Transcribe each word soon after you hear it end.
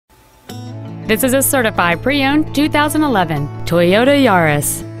This is a certified pre-owned 2011 Toyota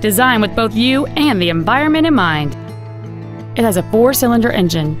Yaris, designed with both you and the environment in mind. It has a 4-cylinder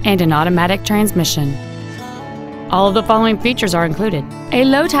engine and an automatic transmission. All of the following features are included: a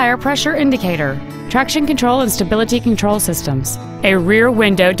low tire pressure indicator, traction control and stability control systems, a rear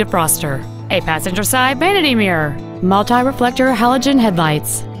window defroster, a passenger side vanity mirror, multi-reflector halogen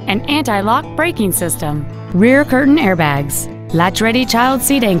headlights, an anti-lock braking system, rear curtain airbags, latch-ready child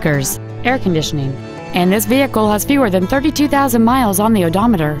seat anchors, air conditioning, and this vehicle has fewer than 32,000 miles on the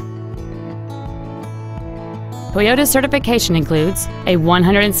odometer. Toyota's certification includes a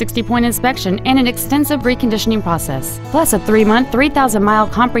 160-point inspection and an extensive reconditioning process, plus a 3-month, 3,000-mile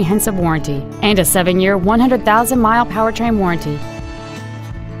comprehensive warranty and a 7-year, 100,000-mile powertrain warranty.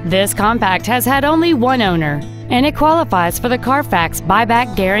 This compact has had only one owner, and it qualifies for the Carfax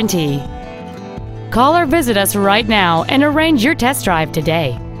buyback guarantee. Call or visit us right now and arrange your test drive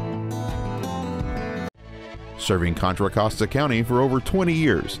today. Serving Contra Costa County for over 20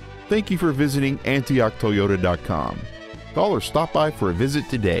 years. Thank you for visiting AntiochToyota.com. Call or stop by for a visit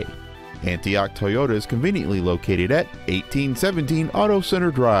today. Antioch Toyota is conveniently located at 1817 Auto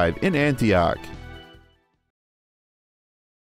Center Drive in Antioch.